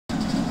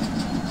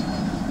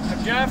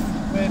I'm Jeff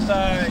with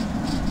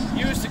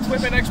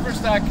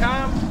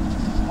usedequipmentexperts.com.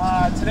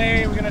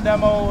 Today we're going to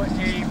demo a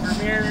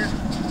Vermeer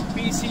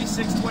BC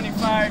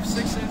 625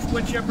 6-inch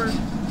wood chipper.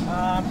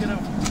 I'm going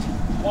to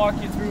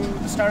walk you through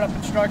the startup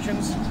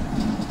instructions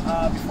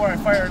before I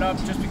fire it up,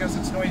 just because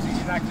it's noisy,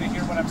 you're not going to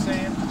hear what I'm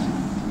saying.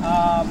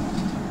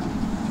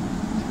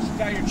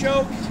 Got your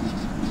choke,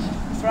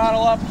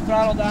 throttle up,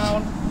 throttle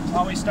down.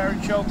 Always start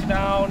your choke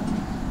down,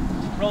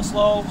 real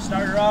slow,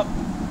 start her up.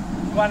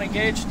 You want to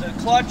engage the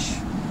clutch,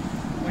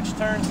 which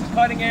turns the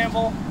cutting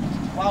anvil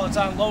while it's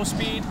on low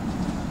speed.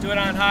 Do it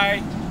on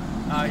high,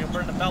 you'll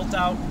burn the belt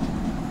out.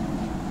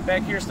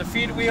 Back here's the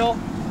feed wheel.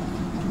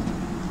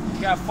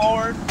 You got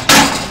forward,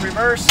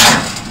 reverse.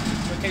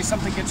 In case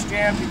something gets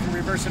jammed, you can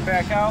reverse it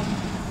back out.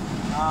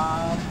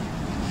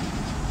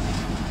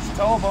 It's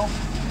towable.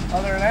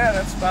 Other than that,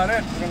 that's about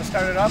it. We're going to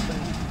start it up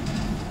and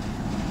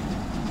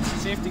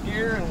safety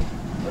gear, and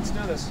let's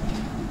do this.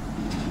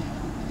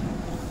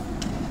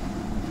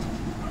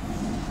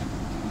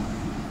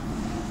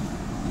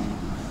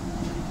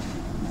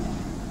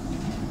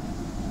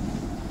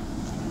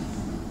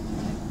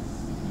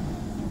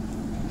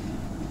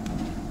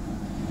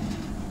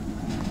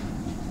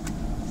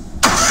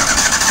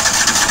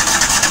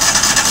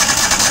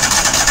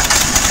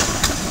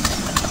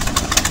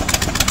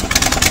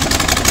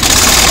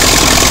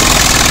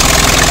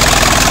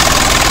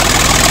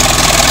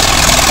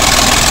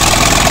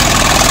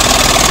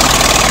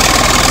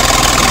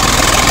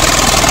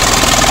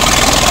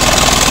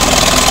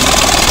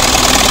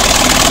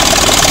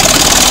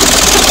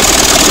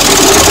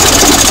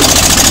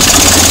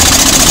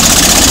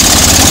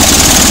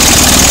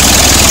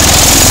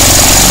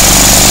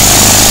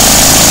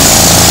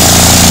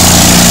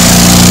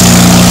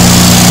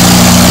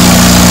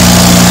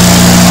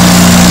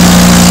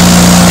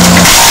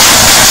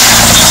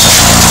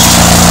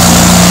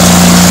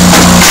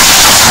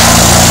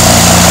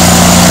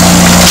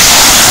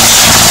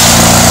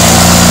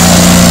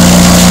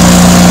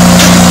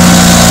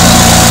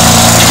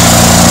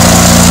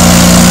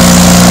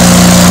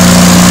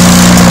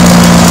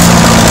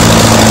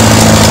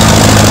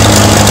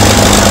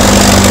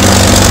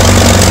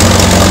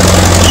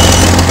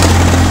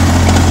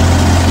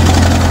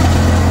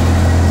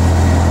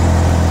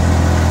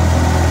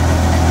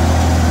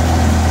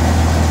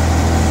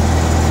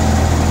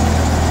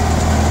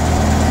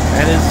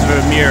 That is the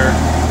Vermeer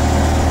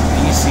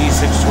BC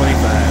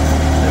 625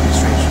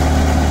 demonstration.